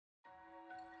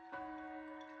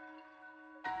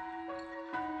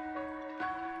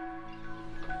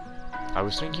I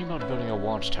was thinking about building a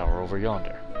watchtower over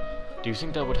yonder. Do you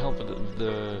think that would help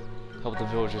the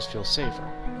villagers feel safer?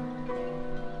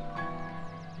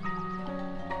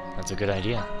 That's a good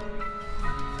idea.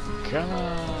 Come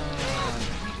on!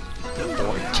 Good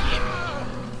boy, Tim.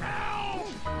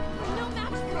 No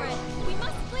match for it. We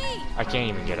must flee. I can't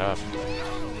even get up.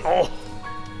 Oh!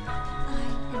 I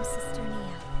am Sister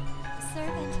Nia,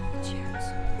 servant of the church.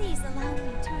 Please allow me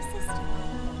to assist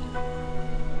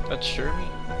you. That's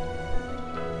Shermie?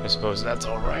 I suppose that's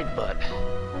alright, but...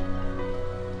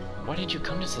 Why did you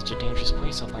come to such a dangerous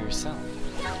place all by yourself?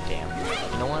 Damn.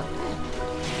 You know what?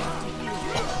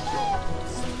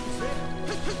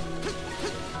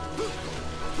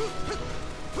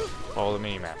 Follow the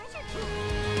mini-map.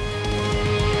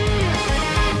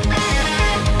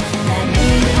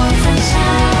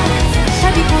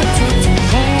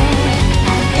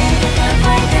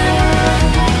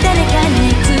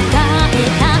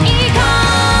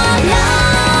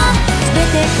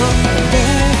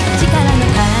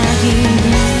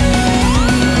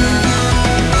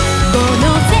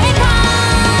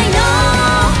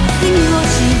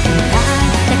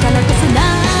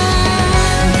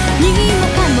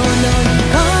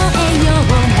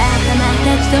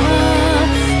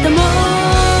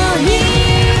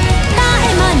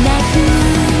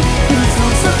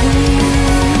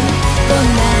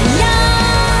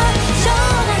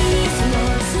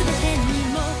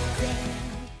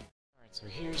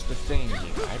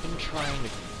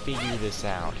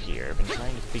 Out here. I've been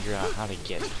trying to figure out how to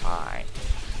get by.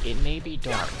 It may be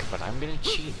dark, but I'm gonna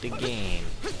cheat the game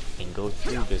and go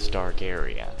through this dark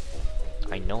area.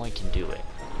 I know I can do it.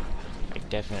 I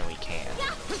definitely can.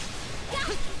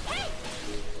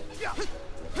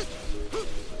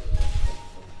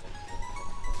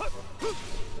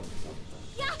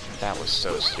 That was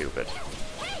so stupid.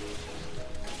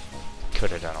 Could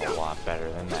have done a lot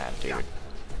better than that, dude.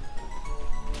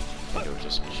 Or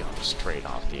just jump straight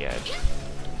off the edge.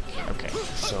 Okay,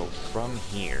 so from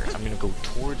here, I'm gonna go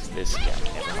towards this guy.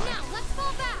 Never mind.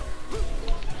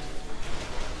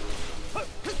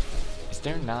 Is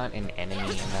there not an enemy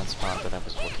in that spot that I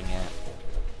was looking at?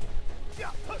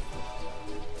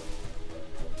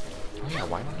 Oh yeah,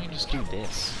 why don't I just do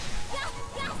this?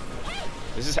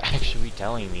 This is actually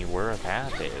telling me where a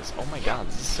path is. Oh my god,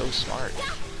 this is so smart.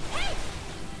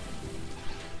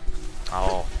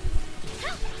 Oh.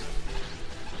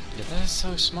 Yeah, that is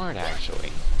so smart,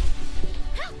 actually.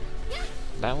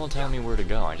 That will tell me where to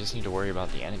go. I just need to worry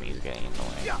about the enemies getting in the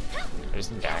way. I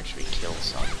just need to actually kill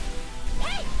some.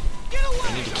 I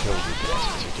need to kill you guys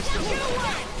because you're just in the way.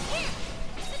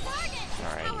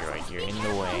 Alright, you're in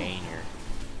the way, and you're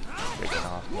breaking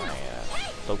off my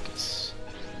focus.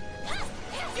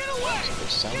 So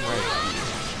there's some right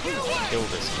here. Kill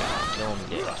this guy. Kill him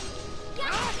dead. I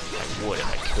would if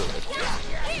I could.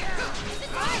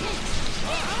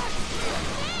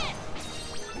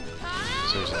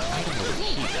 So there's an item over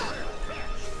here.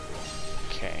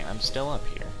 Okay, I'm still up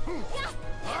here.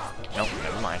 Nope,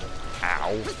 never mind.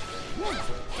 Ow.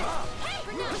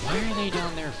 Why are they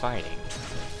down there fighting?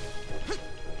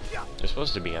 They're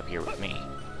supposed to be up here with me.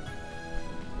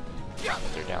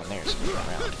 But they're down there screwing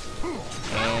around.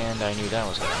 And I knew that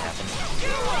was going to happen.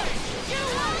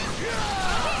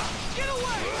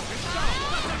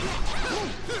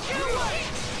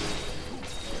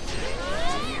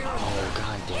 Oh,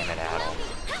 god damn it, Adel.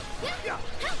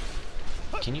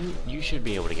 Can you should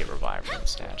be able to get revived from the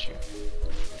statue.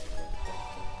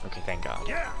 Okay, thank god.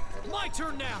 Yeah, my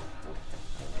turn now.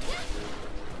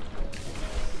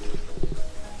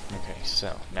 Okay,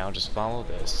 so now just follow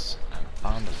this. I'm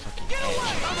on the fucking edge.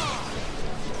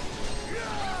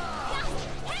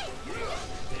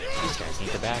 These guys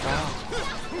need to back off.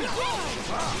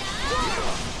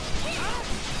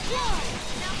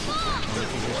 I'm trying to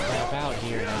figure this crap out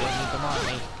here, and I didn't need them on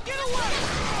me.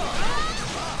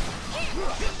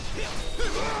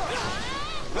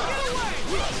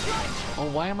 Oh,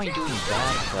 why am I doing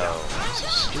that, though? I'm so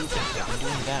stupid. If I'm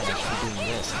doing that, I should be doing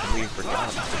this. I completely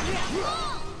forgot.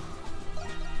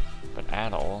 But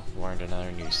Adel learned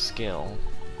another new skill.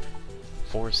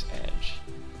 Force Edge.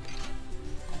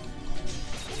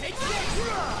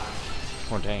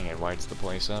 Oh, dang, it lights the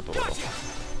place up a little.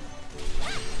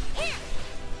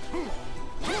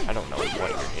 I don't know what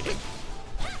you're hitting.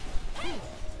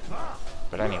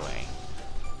 But anyway.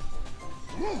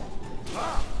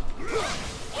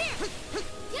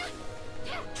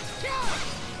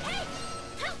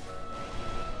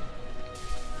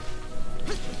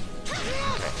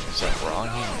 Okay, so we're on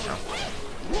here now.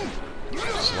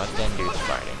 Just let them do the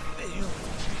fighting.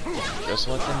 Just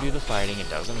let them do the fighting, it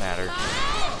doesn't matter.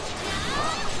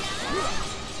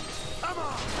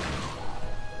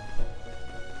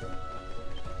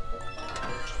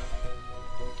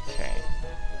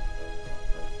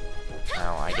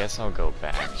 guess I'll go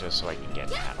back just so I can get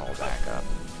that all back up.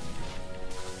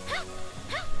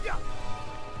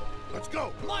 Let's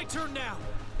go. My turn now.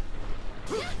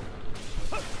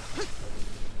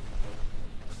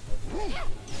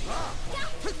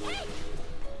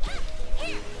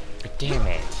 Damn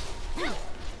it.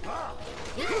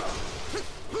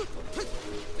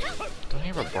 Don't I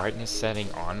have a brightness setting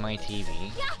on my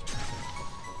TV?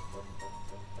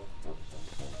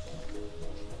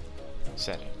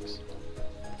 Settings.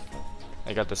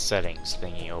 I got the settings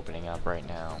thingy opening up right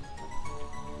now.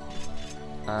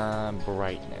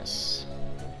 Brightness.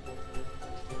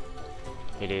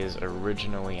 It is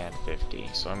originally at 50,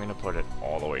 so I'm gonna put it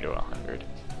all the way to 100.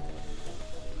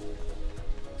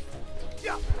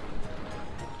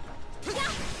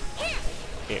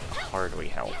 It hardly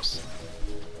helps.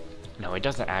 No, it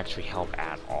doesn't actually help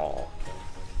at all.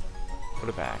 Put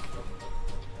it back.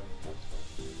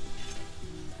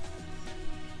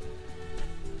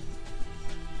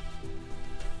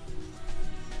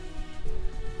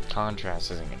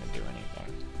 Contrast isn't going to do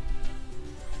anything.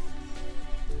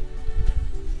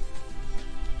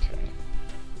 Okay.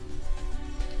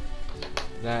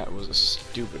 That was a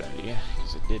stupid idea,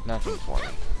 because it did nothing for me.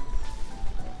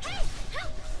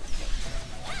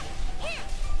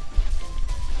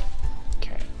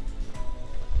 Okay.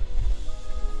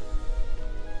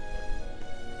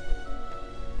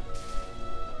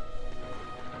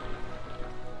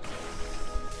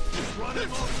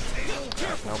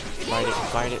 Nope. Fight it,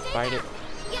 fight it, fight it.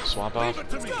 Swap off.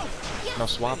 No,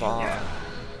 swap off.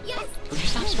 Would you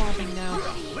stop swapping now?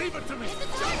 Leave it to me.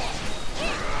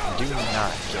 Do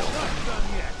not kill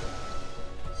me.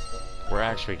 We're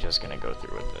actually just gonna go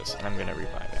through with this, and I'm gonna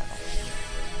revive ammo.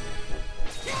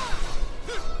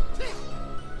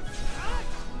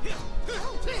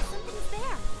 Something's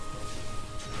there.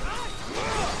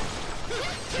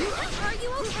 Are you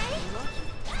okay?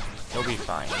 He'll be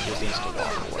fine. He just needs to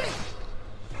walk away.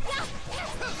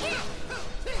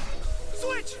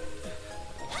 Switch.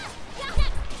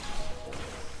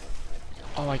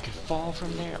 Oh, I could fall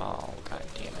from there? Oh, god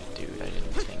damn it, dude. I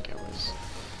didn't think it was...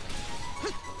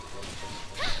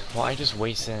 Well, I just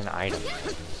wasted an item.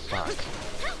 Fuck.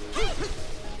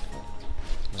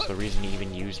 What's the reason to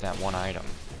even use that one item?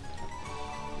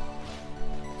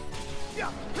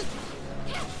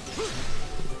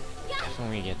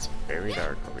 Definitely gets very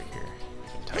dark over here. I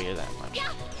can tell you that much.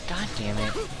 God damn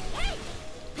it.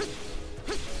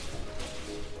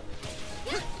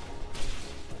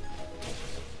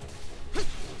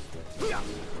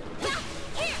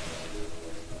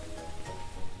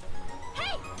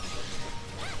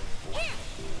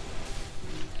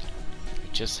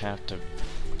 Just have to...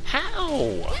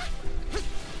 How?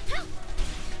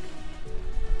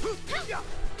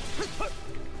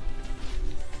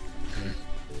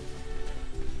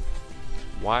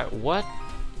 Why? What?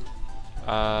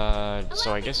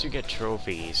 So I guess you get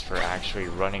trophies for actually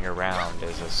running around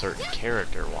as a certain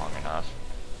character long enough.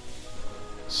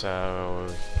 So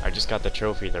I just got the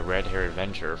trophy, the Red Hair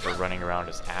Adventure, for running around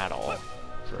as Adol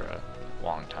for a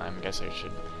long time. I guess I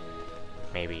should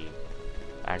maybe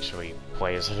actually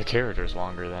play as other characters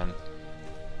longer then.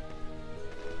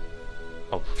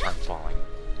 Oh, I'm falling.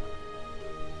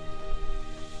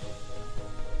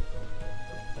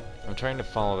 I'm trying to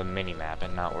follow the mini-map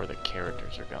and not where the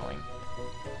characters are going.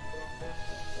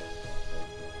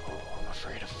 Oh, I'm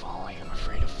afraid of falling, I'm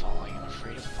afraid of falling, I'm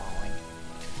afraid of falling.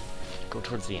 Go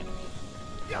towards the enemy.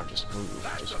 Now just move,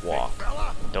 just walk.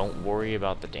 Don't worry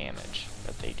about the damage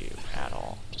that they do at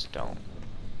all. Just don't.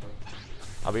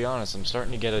 I'll be honest, I'm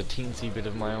starting to get a teensy bit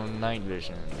of my own night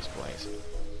vision in this place.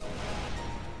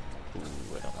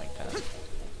 Ooh, I don't like that.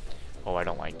 Oh, I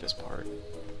don't like this part.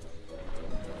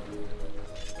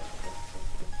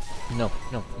 No,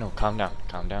 no, no, calm down,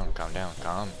 calm down, calm down,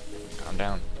 calm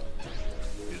down.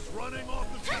 Is running off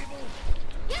the table.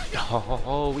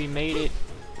 Oh, we made it.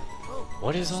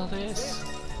 What is all this?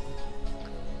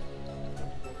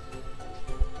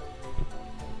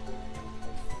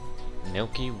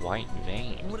 Milky white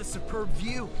vein. What a superb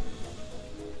view.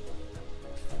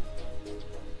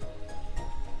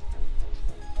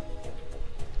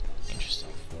 Interesting.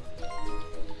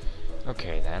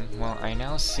 Okay then, well I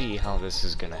now see how this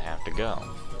is gonna have to go.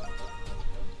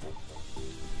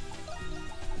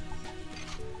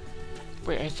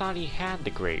 Wait, I thought he had the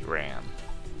Great Ram.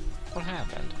 What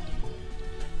happened?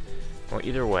 Well,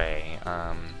 either way,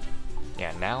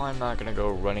 yeah, now I'm not gonna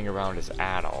go running around as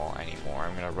Adol anymore.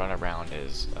 I'm gonna run around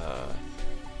as,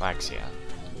 Laxia.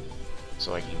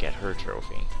 So I can get her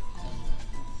trophy.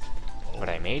 But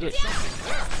I made it.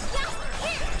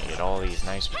 I get all these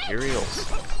nice materials.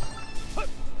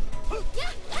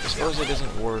 I suppose it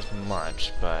isn't worth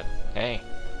much, but hey,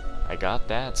 I got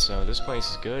that, so this place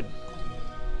is good.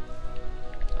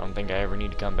 I don't think I ever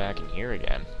need to come back in here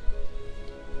again.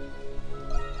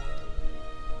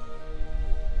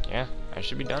 Yeah, I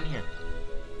should be done here.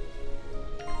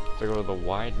 If I go to the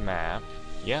wide map,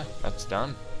 yeah, that's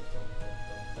done.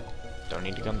 Don't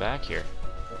need to come back here.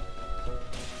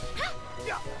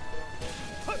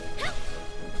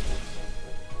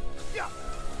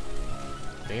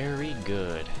 Very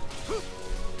good.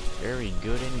 Very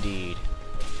good indeed.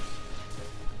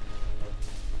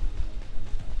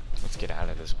 Let's get out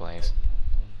of this place.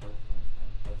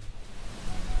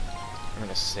 I'm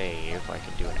gonna save. I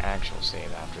can do an actual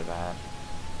save after that.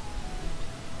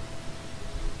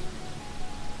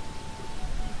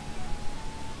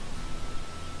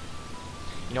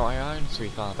 You know, I honestly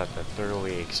thought that the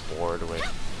thoroughly explored with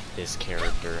this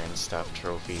character and stuff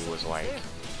trophy was like,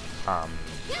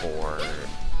 for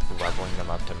leveling them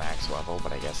up to max level,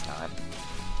 but I guess not.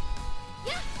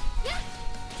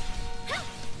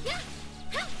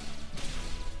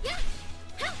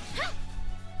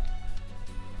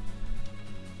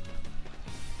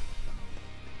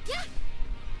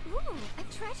 Ooh, a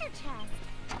treasure chest.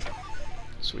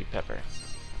 Sweet pepper.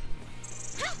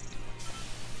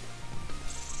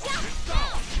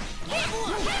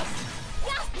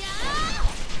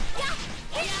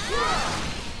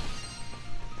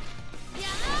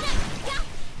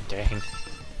 Dang.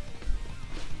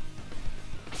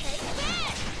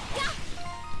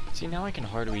 See, now I can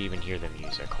hardly even hear the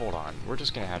music. Hold on. We're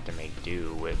just gonna have to make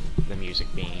do with the music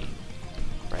being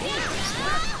right here.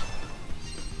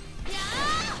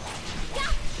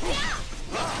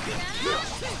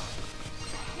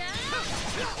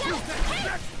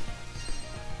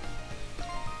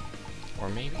 Or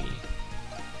maybe...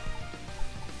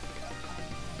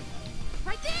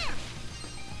 Right there!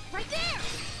 Right there!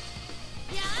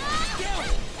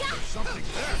 There's something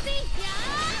there.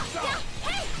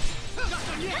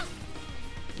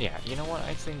 yeah, you know what?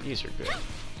 I think these are good.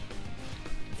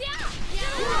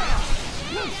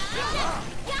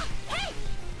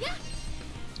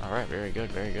 Alright, very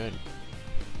good, very good.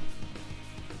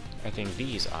 I think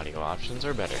these audio options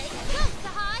are better.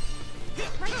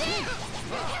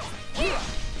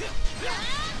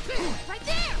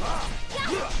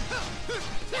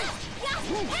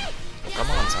 Well,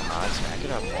 come on, Sahad, smack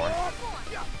it up more.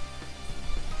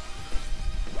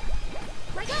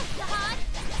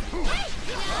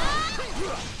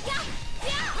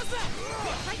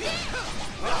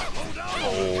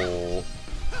 Oh.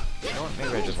 You know what?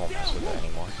 Maybe I just won't mess with it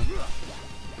anymore.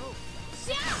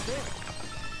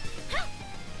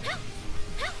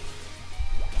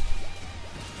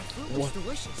 What?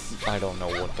 I don't know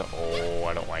what the... Oh,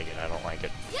 I don't like it. I don't like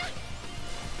it.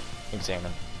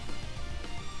 Examine.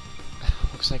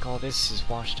 Looks like all this is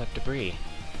washed up debris.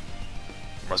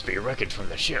 Must be wreckage from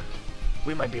the ship.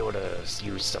 We might be able to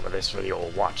use some of this for the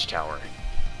old watchtower.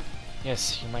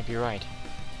 Yes, you might be right.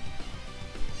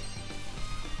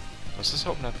 Let's just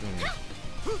hope nothing...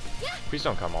 Please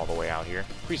don't come all the way out here.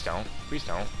 Please don't. Please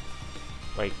don't.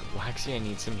 Like, Laxia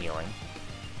needs some healing.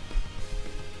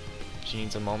 She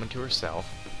needs a moment to herself.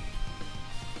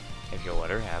 If you'll let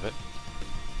her have it.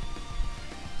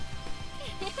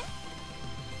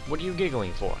 What are you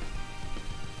giggling for?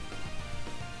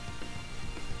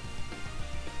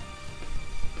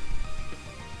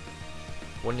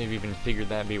 Wouldn't have even figured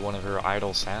that'd be one of her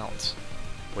idle sounds.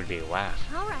 Would be a laugh.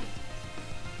 All right.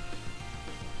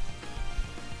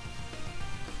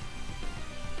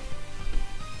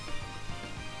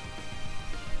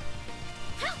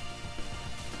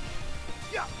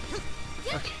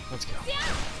 Okay, let's go.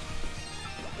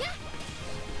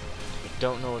 I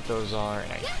don't know what those are,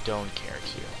 and I don't care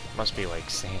to. Must be like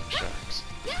sand sharks.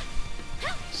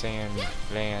 Sand,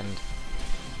 land,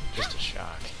 just a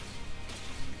shock.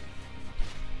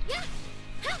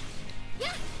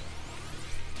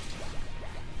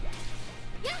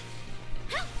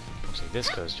 Looks like this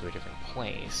goes to a different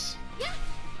place.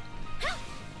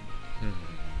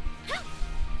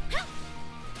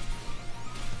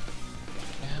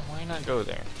 Why not go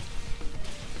there?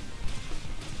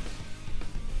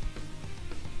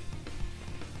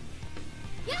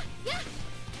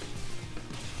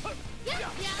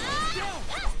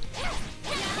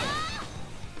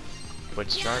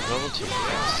 What's charge level 2?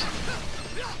 Yes.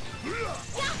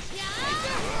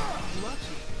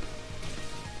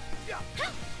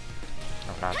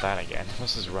 Oh, not that again.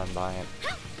 Let's just run by it.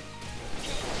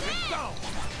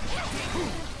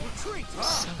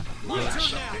 Son of a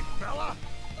bitch.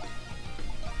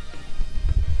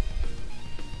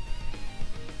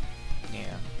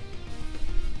 Yeah.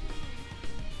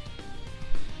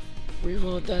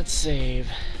 reload that save.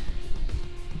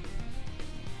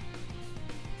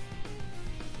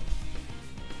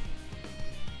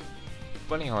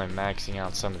 Funny how I'm maxing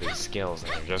out some of these skills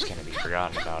and they're just gonna be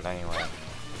forgotten about anyway.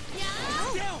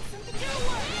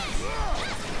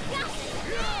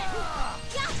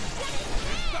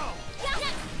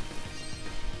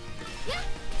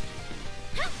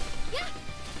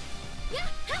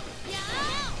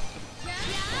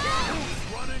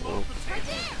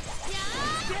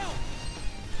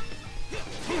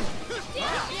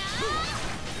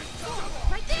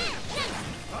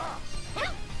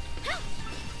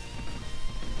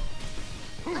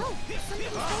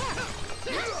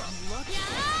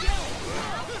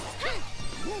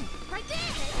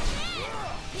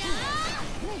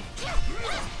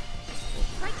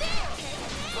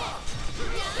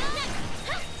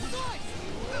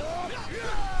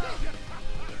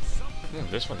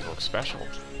 This one looks special.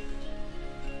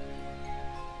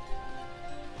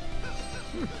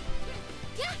 You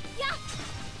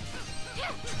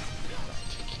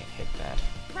can't hit that.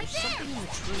 Right there. Something in the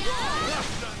tree.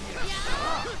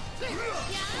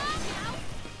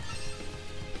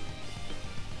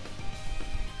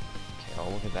 Okay,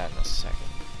 I'll look at that in a second.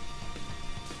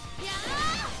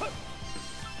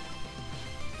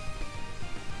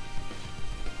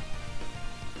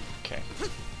 Okay.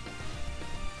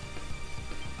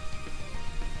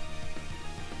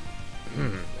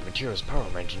 The Material's power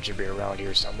engine should be around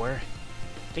here somewhere.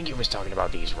 I think he was talking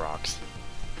about these rocks.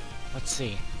 Let's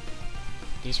see.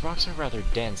 These rocks are rather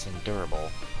dense and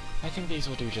durable. I think these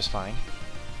will do just fine.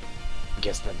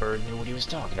 Guess the bird knew what he was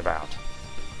talking about.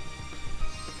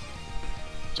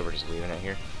 So we're just leaving it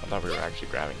here? I thought we were actually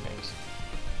grabbing things.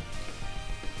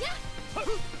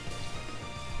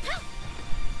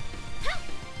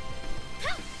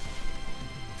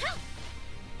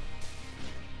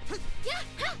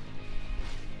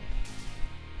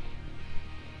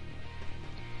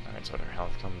 Alright, so let our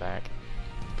health come back.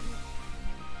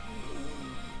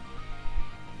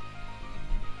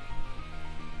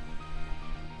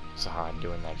 Saw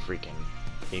doing that freaking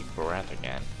big breath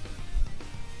again.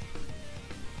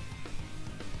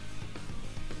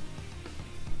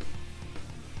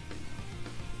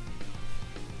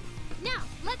 Now,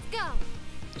 let's go.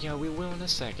 Yeah, we will in a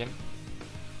second.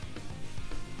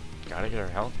 Gotta get our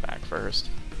health back first.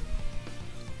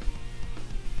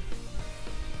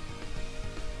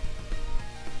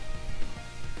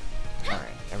 Alright,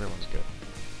 everyone's good.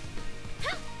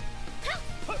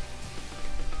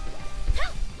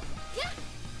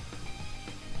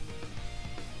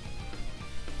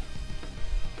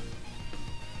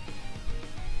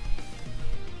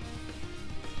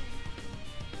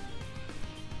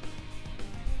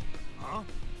 Huh?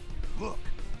 Look,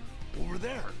 over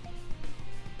there.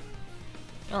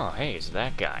 Oh, hey, it's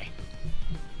that guy.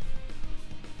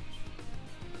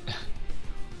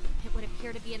 It would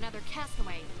appear to be another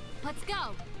castaway. Let's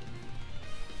go.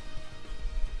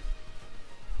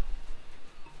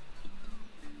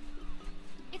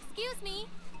 Excuse me.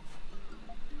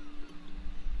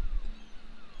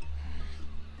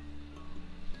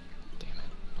 Damn it,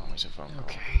 always a phone call.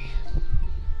 Okay.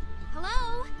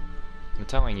 Hello? I'm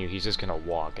telling you, he's just gonna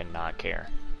walk and not care.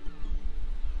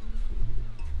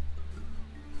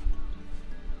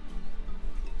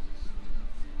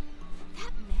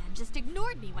 That man just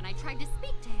ignored me when I tried to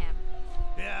speak to him.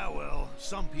 Yeah, well,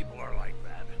 some people are like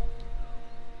that.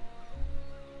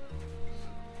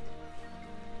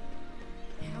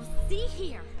 Now see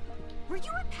here. Were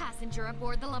you a passenger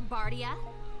aboard the Lombardia?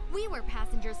 We were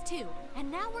passengers too, and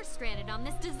now we're stranded on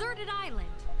this deserted island.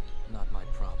 Not my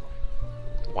problem.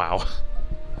 Wow.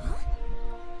 Huh?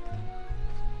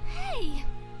 Hey!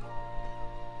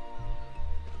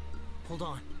 Hold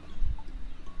on.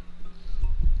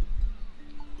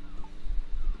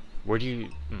 Where do you...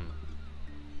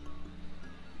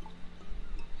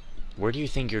 Where do you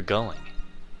think you're going?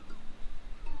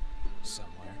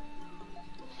 Somewhere.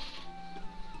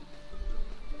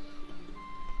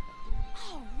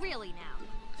 Oh, really now?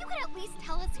 You could at least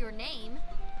tell us your name.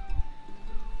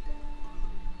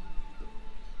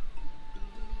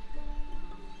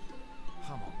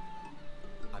 Hummel.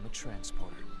 I'm a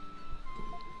transporter.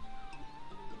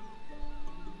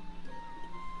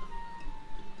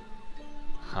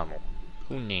 Hummel.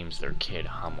 Who names their kid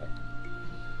Hummel?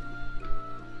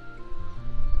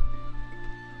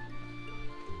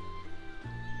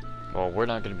 Well, we're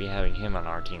not going to be having him on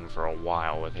our team for a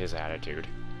while with his attitude.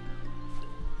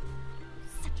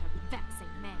 Such a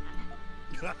vexing man.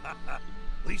 At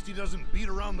least he doesn't beat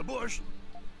around the bush.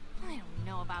 I don't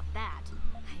know about that.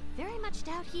 I very much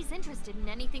doubt he's interested in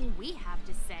anything we have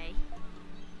to say.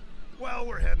 Well,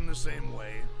 we're heading the same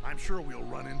way. I'm sure we'll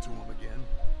run into him again.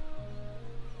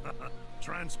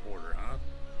 Transporter, huh?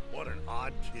 What an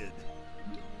odd kid.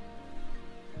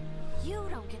 You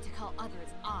don't get to call others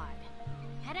odd.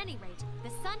 At any rate, the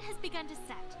sun has begun to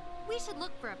set. We should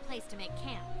look for a place to make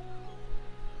camp.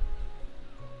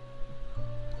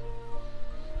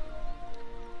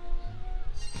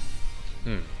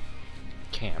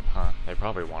 Camp, huh? They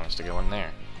probably want us to go in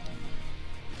there.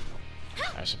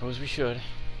 I suppose we should.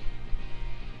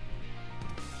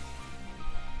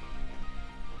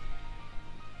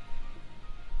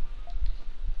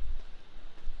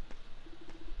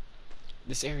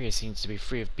 This area seems to be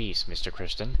free of beasts, Mr.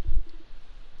 Kristen.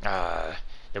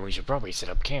 Then we should probably set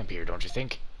up camp here, don't you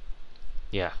think?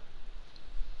 Yeah.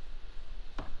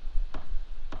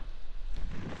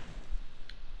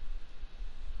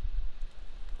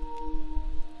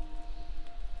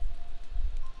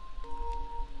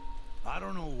 I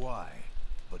don't know why,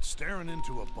 but staring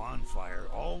into a bonfire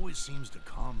always seems to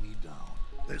calm me down.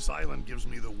 This island gives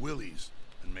me the willies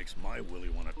and makes my willy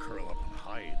want to curl up and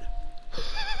hide.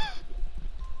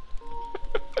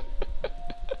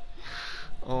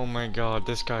 Oh my god,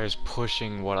 this guy is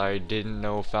pushing what I didn't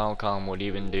know Falcom would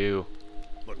even do.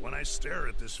 But when I stare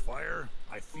at this fire,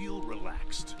 I feel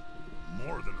relaxed.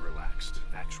 More than relaxed,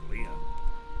 actually, and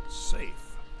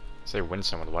safe. Say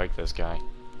Winston would like this guy.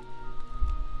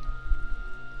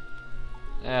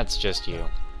 That's just you.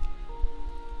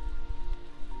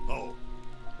 Oh,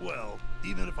 well,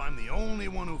 even if I'm the only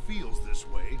one who feels this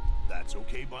way, that's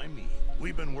okay by me.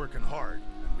 We've been working hard,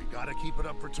 and we gotta keep it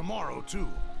up for tomorrow, too.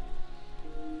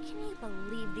 Can you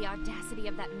believe the audacity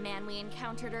of that man we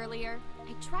encountered earlier?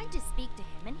 I tried to speak to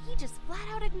him and he just flat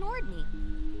out ignored me.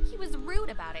 He was rude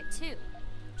about it too.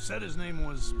 Said his name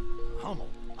was Hummel.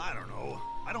 I don't know.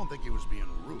 I don't think he was being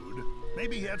rude.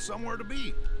 Maybe he had somewhere to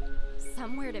be.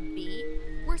 Somewhere to be?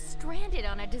 We're stranded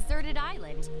on a deserted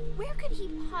island. Where could he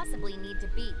possibly need to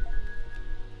be?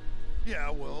 Yeah,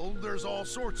 well, there's all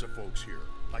sorts of folks here.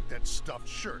 Like that stuffed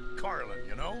shirt, Carlin,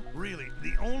 you know? Really,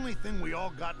 the only thing we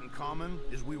all got in common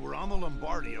is we were on the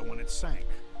Lombardia when it sank.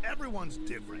 Everyone's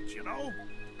different, you know?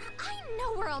 I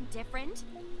know we're all different.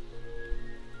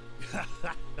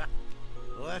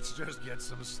 Let's just get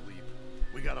some sleep.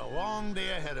 We got a long day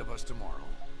ahead of us tomorrow.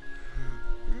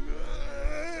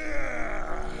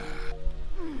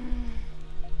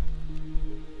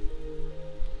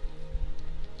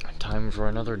 Time for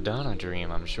another Dana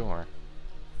dream, I'm sure.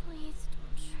 Please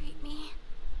don't treat me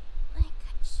like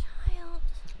a child.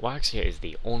 Waxia is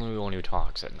the only one who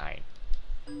talks at night.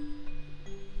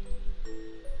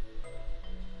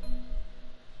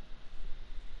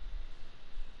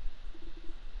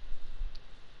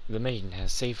 The maiden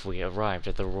has safely arrived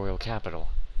at the royal capital.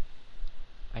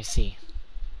 I see.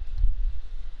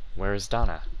 Where is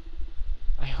Dana?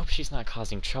 I hope she's not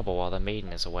causing trouble while the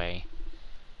maiden is away.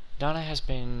 Dana has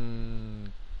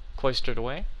been cloistered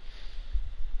away,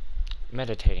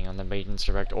 meditating on the maiden's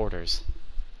direct orders.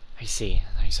 I see.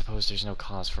 I suppose there's no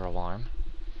cause for alarm.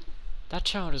 That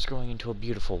child is growing into a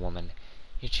beautiful woman,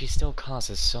 yet she still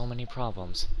causes so many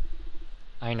problems.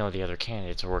 I know the other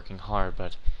candidates are working hard,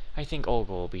 but I think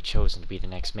Olga will be chosen to be the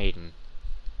next maiden.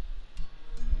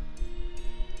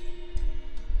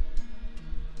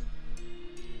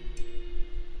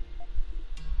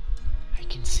 I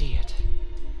can see it.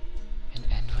 An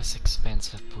endless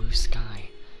expanse of blue sky,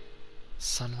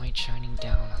 sunlight shining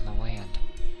down on the land.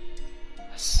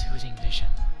 A soothing vision.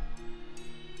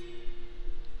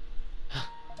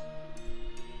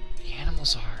 The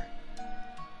animals are...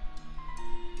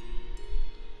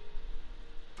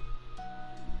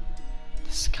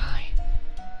 The sky,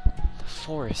 the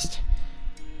forest,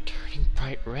 turning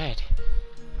bright red.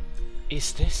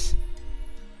 Is this...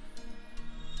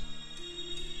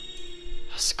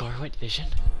 a scarlet vision?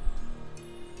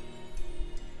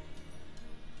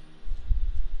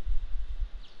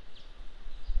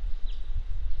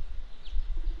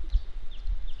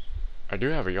 I do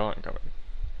have a yawn coming.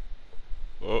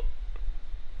 Oh,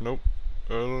 nope.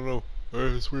 I don't know.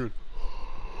 It's weird.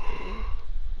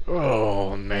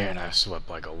 Oh man, I slept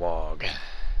like a log.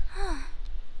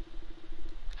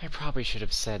 I probably should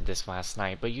have said this last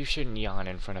night, but you shouldn't yawn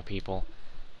in front of people.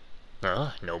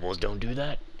 Huh? Nobles don't do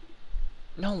that?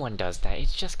 No one does that.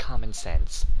 It's just common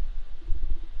sense.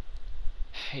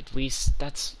 At least,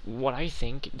 that's what I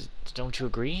think. Don't you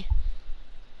agree?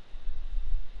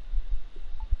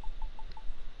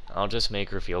 I'll just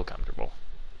make her feel comfortable.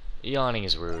 Yawning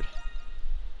is rude.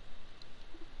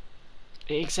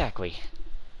 Exactly.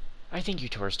 I think you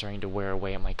two are starting to wear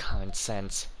away at my common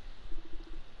sense.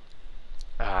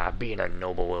 Being a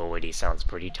noble old lady sounds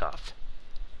pretty tough.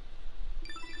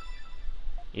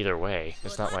 Either way,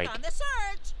 it's not like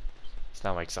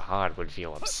Sahad would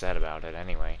feel upset about it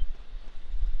anyway.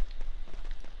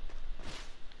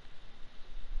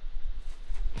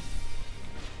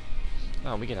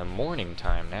 Oh, we get a morning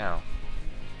time now.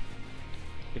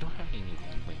 We don't have any...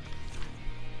 Wait.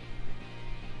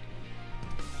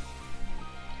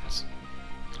 Yes.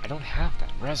 I don't have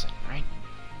that resin, right?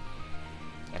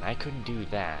 And I couldn't do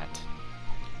that.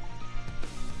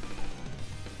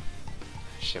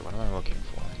 Shit, what am I looking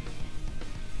for?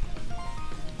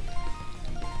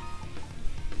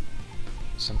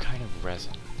 Some kind of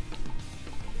resin.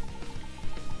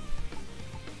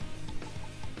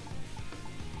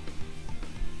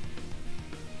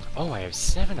 Oh, I have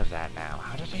 7 of that now.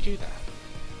 How did I do that?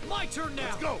 My turn now.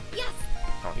 Let's go. Yes!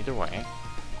 Oh, either way.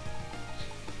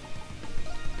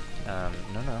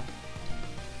 No.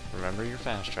 Remember your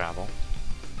fast travel.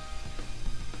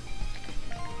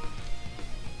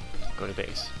 Go to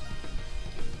base.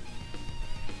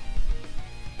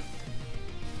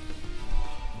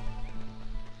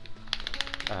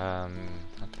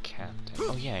 Not the captain.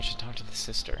 Oh yeah, I should talk to the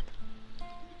sister.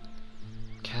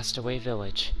 Castaway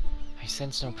Village. I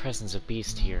sense no presence of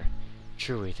beast here.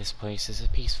 Truly, this place is a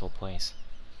peaceful place.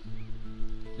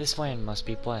 This land must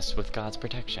be blessed with God's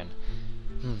protection.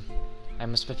 I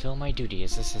must fulfill my duty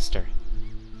as a sister.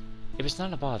 If it's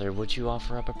not a bother, would you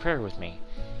offer up a prayer with me?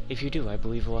 If you do, I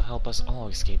believe it will help us all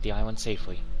escape the island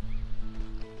safely.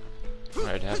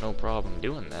 I'd have no problem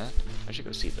doing that. I should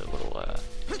go see the little,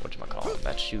 whatchamacallit,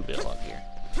 that shoe bill up here.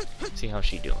 See how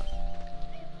she doing.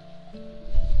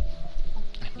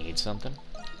 I need something.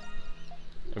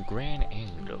 A grand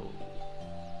angle.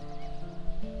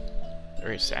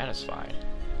 Very satisfied.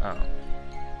 Oh.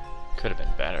 Could have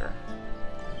been better.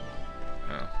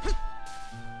 Oh.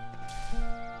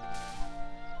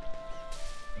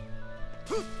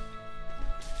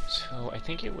 So, I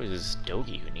think it was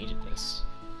Dogi who needed this.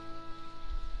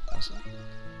 Was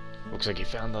it? Looks like you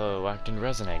found the lactin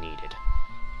resin I needed.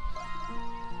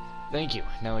 Thank you.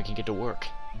 Now I can get to work.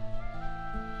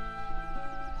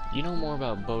 You know more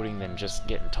about boating than just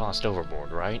getting tossed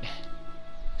overboard, right?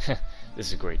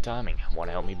 This is great timing. Want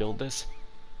to help me build this?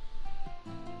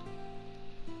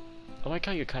 I like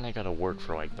how you kinda gotta work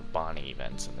for, like, the bonding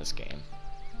events in this game.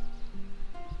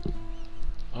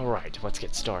 Alright, let's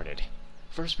get started.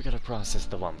 First we gotta process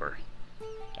the lumber.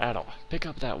 Adel, pick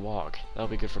up that log. That'll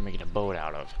be good for making a boat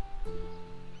out of.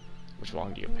 Which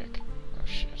log do you pick? Oh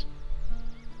shit.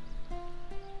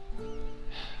 The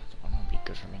one would be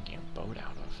good for making a boat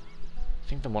out of. I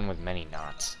think the one with many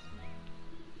knots.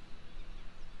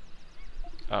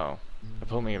 Oh. A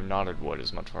boat made of knotted wood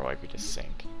is much more likely to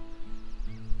sink.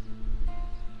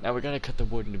 Now we gotta cut the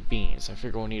wood into beams. I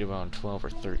figure we'll need around 12 or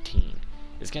 13.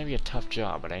 It's gonna be a tough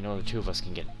job, but I know the two of us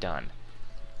can get it done.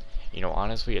 You know,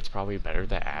 honestly, it's probably better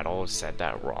that Adol said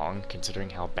that wrong,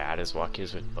 considering how bad his luck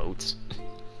is with boats.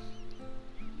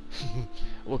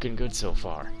 Looking good so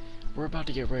far. We're about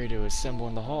to get ready to assemble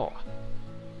in the hall.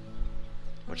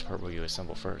 Which part will you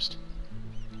assemble first?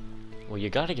 Well, you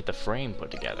gotta get the frame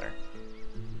put together.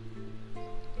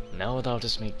 No, that'll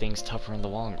just make things tougher in the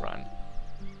long run.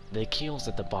 The keel's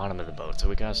at the bottom of the boat, so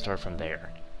we gotta start from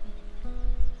there.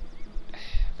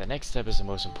 The next step is the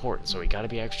most important, so we gotta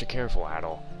be extra careful,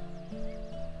 Adol.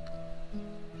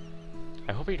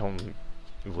 I hope we don't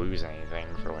lose anything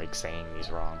for, like, saying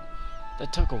these wrong.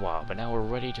 That took a while, but now we're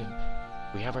ready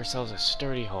to... We have ourselves a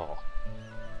sturdy hull.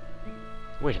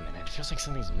 Wait a minute, it feels like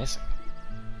something's missing.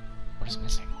 What is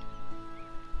missing?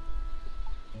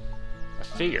 A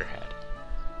figurehead.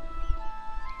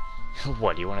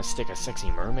 What, you want to stick a sexy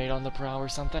mermaid on the prow or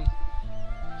something?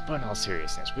 But in all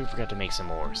seriousness, we forgot to make some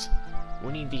oars.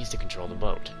 We need these to control the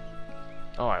boat.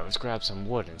 Alright, let's grab some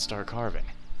wood and start carving.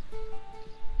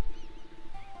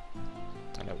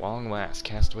 And at long last,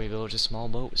 Castaway Village's small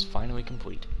boat was finally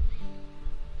complete.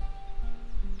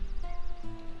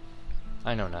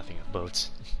 I know nothing of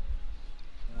boats.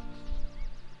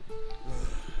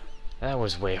 That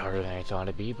was way harder than I thought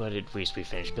it'd be, but at least we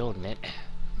finished building it.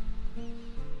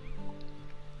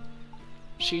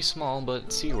 She's small,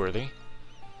 but seaworthy.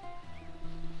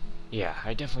 Yeah,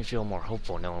 I definitely feel more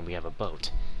hopeful knowing we have a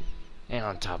boat. And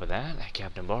on top of that,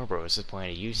 Captain Barbaros is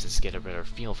planning to use this to get a better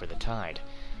feel for the tide.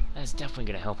 That's definitely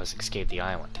going to help us escape the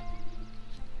island.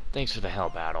 Thanks for the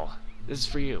help, Adol. This is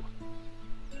for you.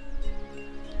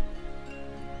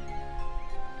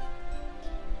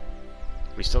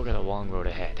 We still got a long road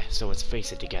ahead, so let's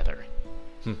face it together.